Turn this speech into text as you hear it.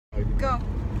Go.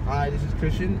 Hi, this is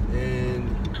Christian, and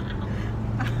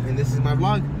this is my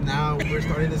vlog. Now we're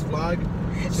starting this vlog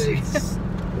since,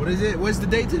 what is it? What's the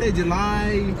date today?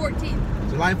 July 14th.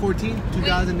 July 14th,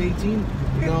 2018.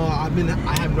 You know, I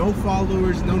have no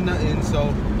followers, no nothing,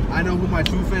 so I know who my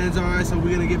true fans are. So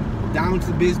we're gonna get down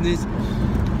to business.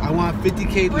 I want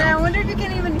 50K. Wait, I wonder if you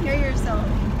can even hear yourself.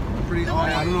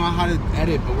 I don't know how to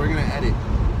edit, but we're gonna edit.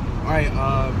 All right.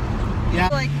 Yeah.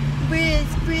 Like Briz.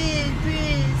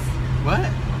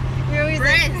 What? We're always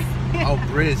Briz. Oh,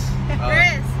 Briz.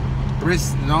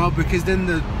 Briz. No, because then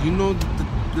the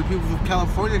people from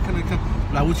California kind of come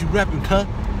like, what you repping, cuh?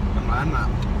 I'm not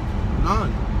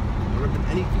repping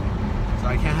anything, so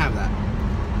I can't have that.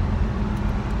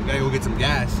 We gotta go get some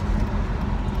gas.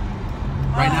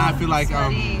 Right now, I feel like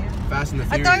Fast and the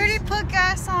Furious. I thought you already put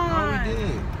gas on. No, we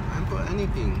didn't. I didn't put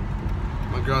anything.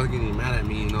 My girl's getting mad at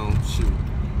me, you know. Shoot,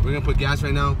 we're gonna put gas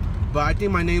right now, but I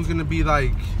think my name's gonna be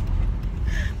like.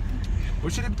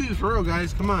 What should it be for real,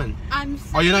 guys? Come on.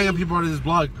 Oh, you're not gonna be part of this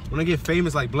vlog. When I get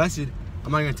famous like Blessed,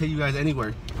 I'm not gonna take you guys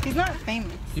anywhere. He's not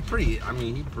famous. He's pretty. I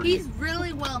mean, he's pretty. He's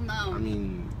really well known. I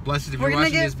mean, Blessed, if We're you're gonna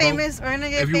watching get this, bro. famous. We're gonna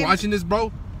get if famous. you're watching this,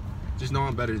 bro, just know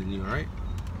I'm better than you. All right?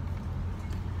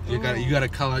 You gotta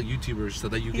call out YouTubers so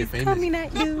that you get famous. Coming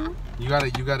at you. You gotta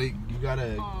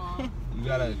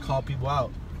call people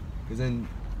out, cause then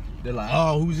they're like,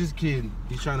 oh, who's this kid?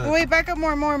 He's trying to. Wait, back up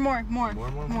more. More?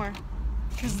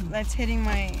 Cause that's hitting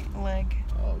my leg.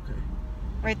 Oh, okay.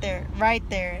 Right there.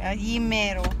 Allí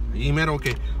mero.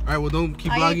 Okay. All right. Well, don't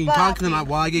keep vlogging. Talk to them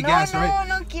while I get gas. All right.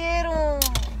 No quiero. All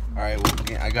right. Well,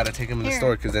 I gotta take him to the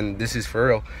store, cause then this is for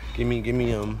real. Give me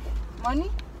Money?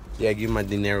 Yeah, give me my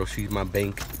dinero. She's my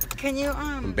bank. Can you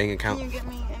bank account. Can you get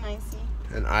me an icy?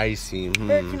 An icy.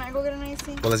 Bert, can I go get an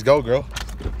icy? Well, let's go, girl.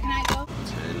 Can I go?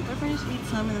 What if I just eat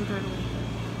some and then throw it away?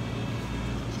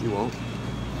 You won't.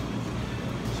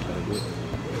 Just gotta do it.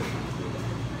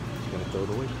 Just gotta throw it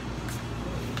away.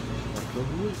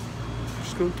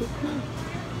 Just go throw it away.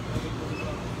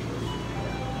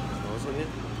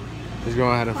 This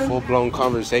girl had a full-blown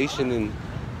conversation and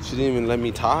she didn't even let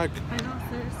me talk. I know,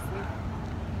 seriously.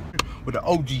 With the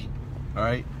OG, all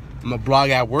right? I'm a blog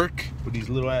at work with these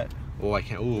little oh, I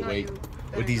can't. Oh, wait.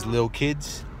 With these little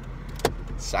kids.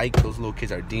 Psych, those little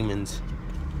kids are demons.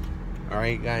 All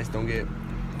right, guys, don't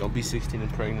be 16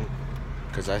 and pregnant.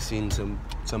 Cause I seen some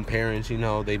parents, you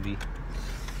know, they be,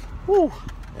 whoo,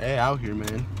 hey, out here,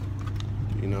 man.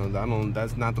 You know,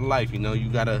 that's not the life. You know, you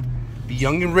gotta be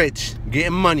young and rich,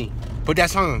 getting money. Put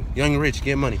that song on, young and rich,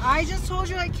 getting money. I just told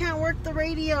you I can't work the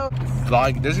radio.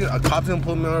 Vlog. There's a cop's gonna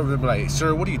pull me over. They'll be like,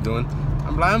 "Sir, what are you doing?"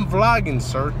 I'm like, "I'm vlogging,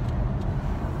 sir."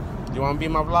 You wanna be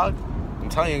in my vlog? I'm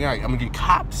telling you, guys, I'm gonna get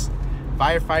cops,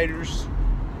 firefighters.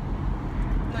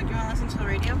 Like, you wanna listen to the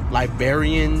radio?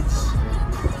 Librarians.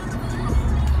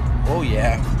 Oh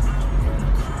yeah.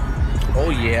 Oh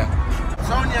yeah.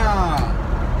 Sonia,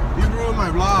 you ruined my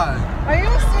vlog. Are you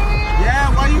serious?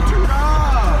 Yeah, why you turned it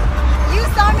off? You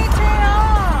saw me turn it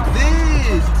off.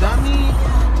 This, dummy.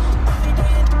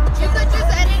 You could just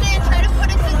edit it and try to put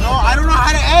it together. No, I don't know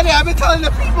how to edit. I've been telling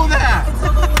the people that.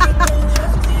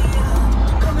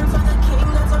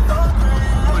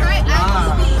 Try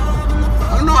iMovie. I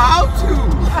don't know how to.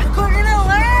 We're gonna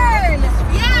learn.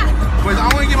 Yeah. But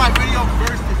I want to get my video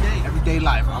first today. Everyday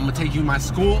life. I'm gonna take you to my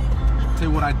school, tell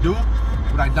you what I do,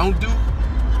 what I don't do,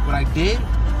 what I did,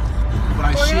 what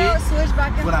I shit, switch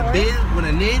back and what I did, what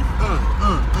I need.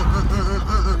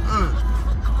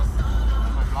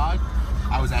 My vlog,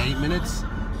 I was at 8 minutes.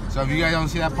 So if you guys don't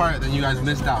see that part, then you guys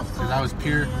missed out, because that was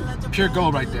pure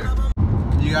gold right there.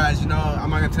 You guys, you know, I'm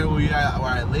not gonna tell you where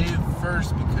I live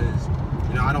first, because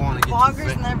you know I don't want to get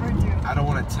vloggers never do. I don't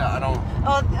want to tell. I don't.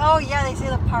 Oh yeah, they say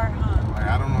the part, huh? Like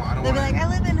I don't know. I don't. They'll be like, I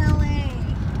live in LA.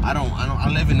 I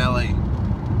live in LA.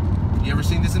 You ever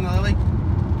seen this in LA?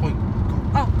 Point.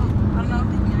 Oh, I don't know if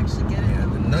they can actually get it. Yeah,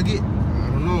 the Nugget. I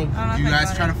don't know. You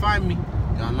guys try to find me.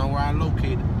 Y'all know where I'm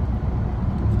located.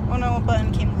 Oh no, what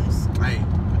button came loose? Hey,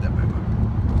 put that back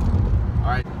on. All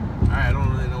right. I don't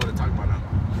really know what to talk about now.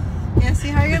 Yeah, see,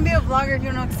 how are you gonna be a vlogger if you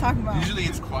don't know what to talk about? Usually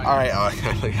it's quiet. All right.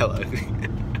 Look hella ugly.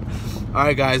 All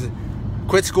right, guys.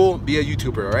 Quit school, be a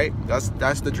YouTuber. All right.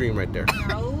 That's the dream right there.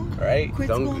 No. All right. Quit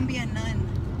school and be a nun.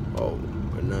 Oh,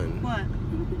 a nun. What?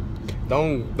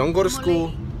 Don't go to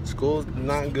school. School's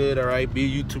not good. All right. Be a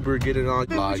YouTuber. Get it on.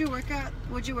 Where'd you work at?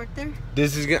 Would you work there?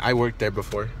 I worked there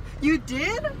before. You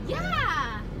did?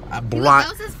 Yeah. That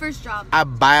was his first job. I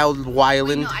Biled Wait,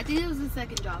 Wyland. no, I think it was his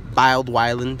second job. Biled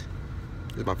Wyland.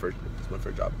 It's my first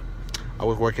job. I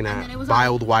was working at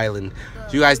Biled Wyland.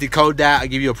 So you guys decode that. I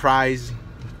give you a prize.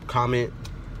 Comment.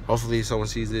 Hopefully someone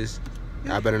sees this.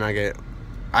 I better not get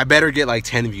I better get like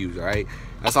 10 views, all right?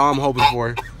 That's all I'm hoping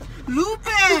for. Lupe!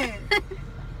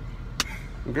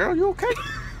 Girl, you okay?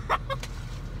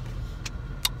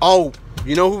 Oh,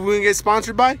 you know who we're gonna get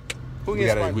sponsored by? We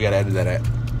gotta edit that out.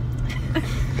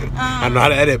 I know how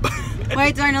to edit. But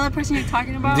Wait, do I know the person you're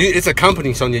talking about? dude, it's a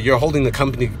company, Sonia. You're holding the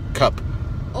company cup.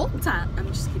 Ulta. I'm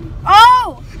just kidding.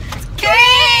 Oh!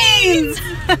 Gains!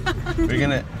 We're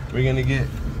gonna get.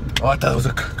 Oh, I thought it was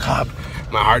a cop.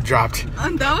 My heart dropped.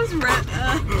 That was red.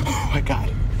 Oh my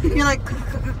god. You're like, I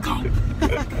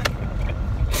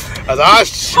was like, oh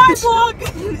shit.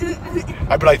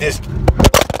 I'd be like this.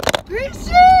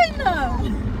 Christian!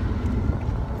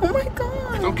 Oh my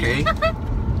god. Okay.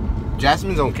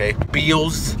 Jasmine's okay.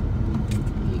 Beals.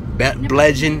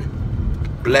 Bledgen.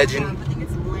 I think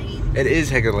it's lame. It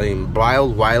is hecka lame.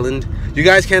 Wild Wyland. You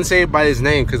guys can't say it by his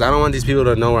name because I don't want these people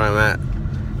to know where I'm at.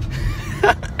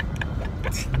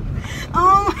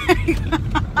 Oh my god.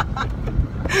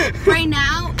 Right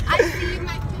now, I see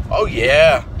my. Oh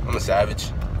yeah. I'm a savage.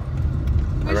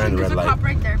 I ran the There's red a light. cup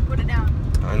right there. Put it down.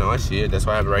 I know, I see it. That's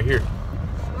why I have it right here.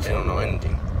 They don't know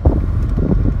anything.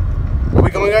 Where we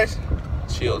going, guys?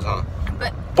 Shields, huh?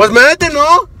 But Pues mete,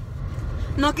 no?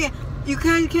 No, que you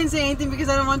can't say anything because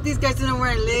I don't want these guys to know where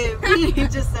I live. He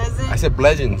just says I it. said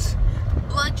Bledgens.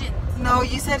 legend. No,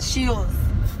 you said Shields.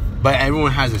 But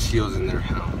everyone has a Shields in their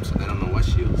house, so they don't know what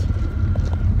Shields.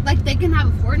 Like they can have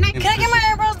a Fortnite. Can I get my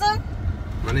eyebrows done?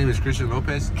 My name is Christian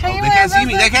Lopez. Can I get They my can't see eyebrows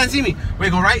me. done? They can't see me. Wait,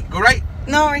 go right. Go right.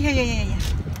 No, right here. Yeah.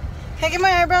 Can I get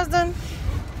my eyebrows done?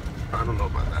 I don't know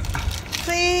about that.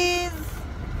 Please.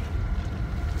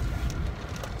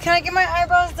 Can I get my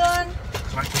eyebrows done?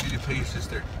 So I told you to pay your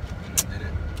sister. And I did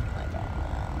it.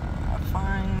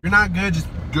 Fine. You're not good. Just,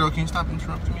 girl, can you stop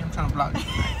interrupting me? I'm trying to block you.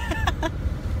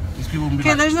 These people will be Okay,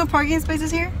 like, there's no parking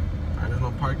spaces here? alright, there's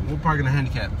no parking. We'll park in a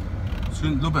handicap.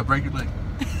 Soon, a little bit, break your leg.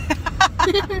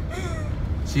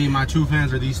 See, my true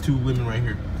fans are these two women right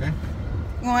here, okay?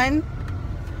 1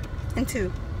 and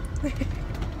 2. Alright,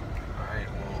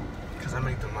 well, because I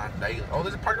make them my daily. Oh,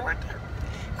 there's a parking right there.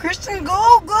 Christian, go!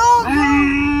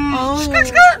 Oh. Skirt,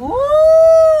 skirt!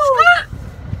 Ooh.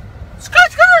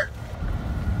 Skirt, skirt!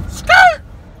 Skirt!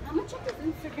 I'm gonna check his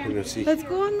Instagram. We're gonna see. Let's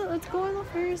go on the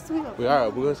Ferris wheel. We are.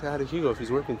 We're gonna say hi to Hugo if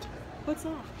he's working. What's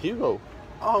that? Hugo.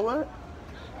 Oh, what?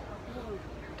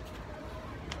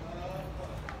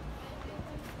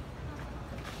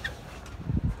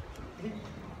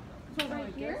 So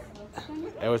right here.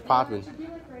 Hey, what's popping?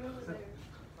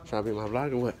 Trying to be my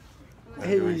vlog or what?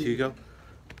 Hey, Hugo.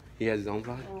 He has his own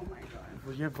vlog.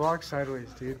 Well, you vlog sideways,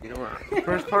 dude. You know what?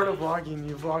 First part of vlogging,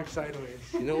 you vlog sideways.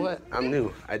 You know what? I'm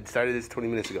new. I started this 20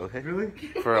 minutes ago. Okay. Really?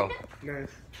 For real. Nice.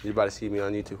 You're about to see me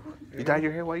on YouTube. You dyed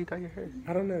your hair? Why you dye your hair?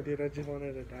 I don't know, dude. I just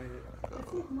wanted to dye it.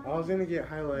 I was gonna get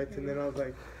highlights, and then I was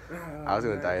like, I was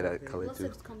gonna dye it that color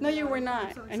too. No, you were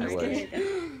not. I'm I just was. kidding.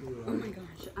 Oh my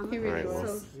gosh. He really Alright, well.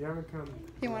 was. You haven't come.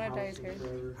 He wanted to dye his hair.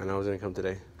 forever. I know I was gonna come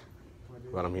today,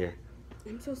 but I'm here.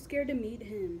 I'm so scared to meet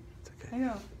him. It's okay. I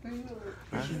know.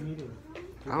 Who's she meeting?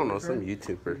 I don't know, some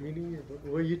YouTuber. Meeting your,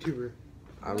 what YouTuber?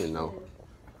 I don't even know.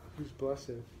 Who's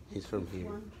Blessed? He's from here.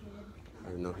 I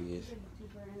don't know who he is.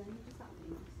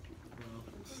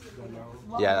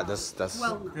 Yeah, that's.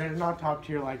 They're not top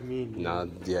tier like me. Dude. Nah,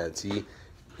 yeah. See, I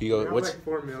Hugo. have What's? like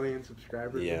 4 million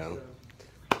subscribers. Yeah. and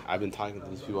stuff. I've been talking to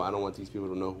these people. I don't want these people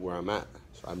to know where I'm at,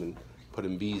 so I've been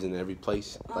putting bees in every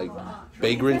place, like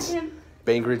vagrants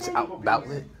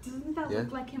outlet. Doesn't that Yeah.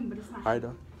 look like him, but it's not All right,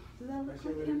 dog. Does that look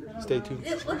like him? Stay tuned.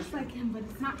 It looks like him, but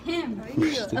it's not him.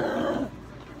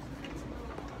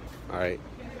 All right.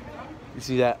 You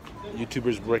see that?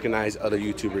 YouTubers recognize other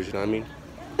YouTubers. You know what I mean?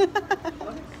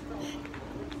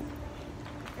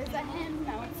 Is that him?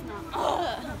 No, it's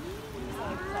not.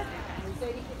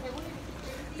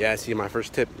 Yeah, I see my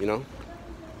first tip. You know.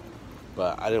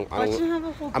 But I don't. Why don't you have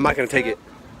a whole I'm not gonna take setup? it.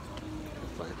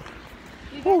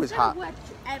 You Oh, guys it's better hot. watch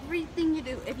everything you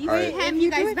do. If you Alright. see him, If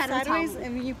you do guys it better tell sideways me.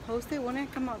 and when you post it, wouldn't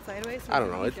it come out sideways? I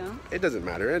don't know. It doesn't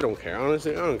matter. I don't care.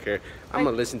 Honestly, I don't care. I'm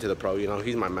gonna listen to the pro. You know,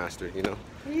 he's my master. You know.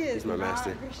 He is He's my not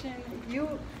master. Christian.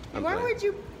 I'm Why playing. would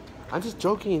you? I'm just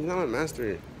joking. He's not my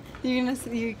master. You're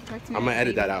gonna you talk to me. I'm gonna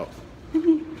edit that out.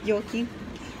 Yoki.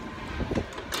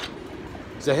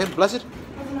 Is that him? Blessed?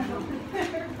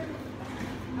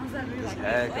 How's that really like?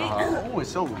 Heck, oh, it's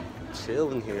so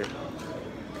chill in here.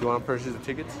 You want to purchase the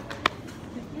tickets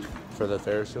for the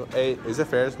Ferris wheel? Hey, is the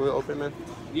Ferris wheel open, man?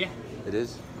 Yeah. It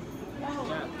is.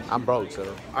 I'm broke, so.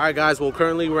 All right, guys. Well,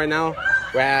 currently, right now,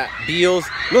 we're at Beals.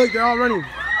 Look, they're all running.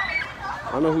 I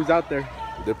don't know who's out there.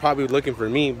 They're probably looking for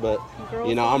me, but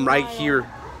you know, I'm right here.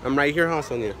 I'm right here, huh,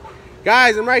 Sonia?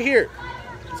 Guys, I'm right here.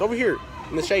 It's over here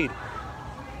in the shade.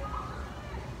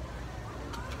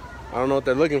 I don't know what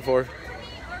they're looking for.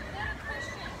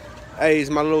 Hey, he's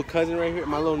my little cousin right here,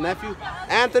 my little nephew.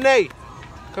 Anthony,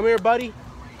 come here, buddy.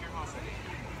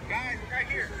 Guys, right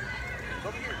here.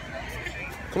 Over here.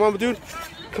 Come on, dude.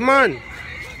 Come on.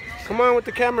 Come on with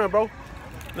the camera, bro.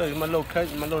 Look, my little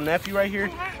cousin, my little nephew right here.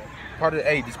 Part of,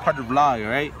 hey, this part of the vlog, all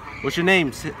right? What's your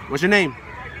name? What's your name?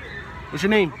 What's your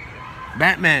name?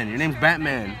 Batman. Your name's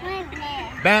Batman.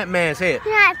 Batman, say it.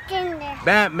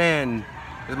 Batman.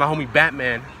 This is my homie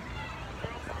Batman.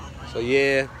 So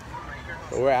yeah,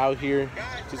 so we're out here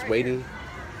just waiting.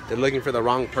 They're looking for the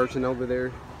wrong person over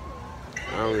there.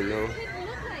 I don't even know.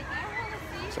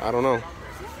 So I don't know.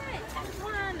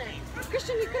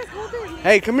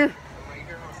 Hey, come here.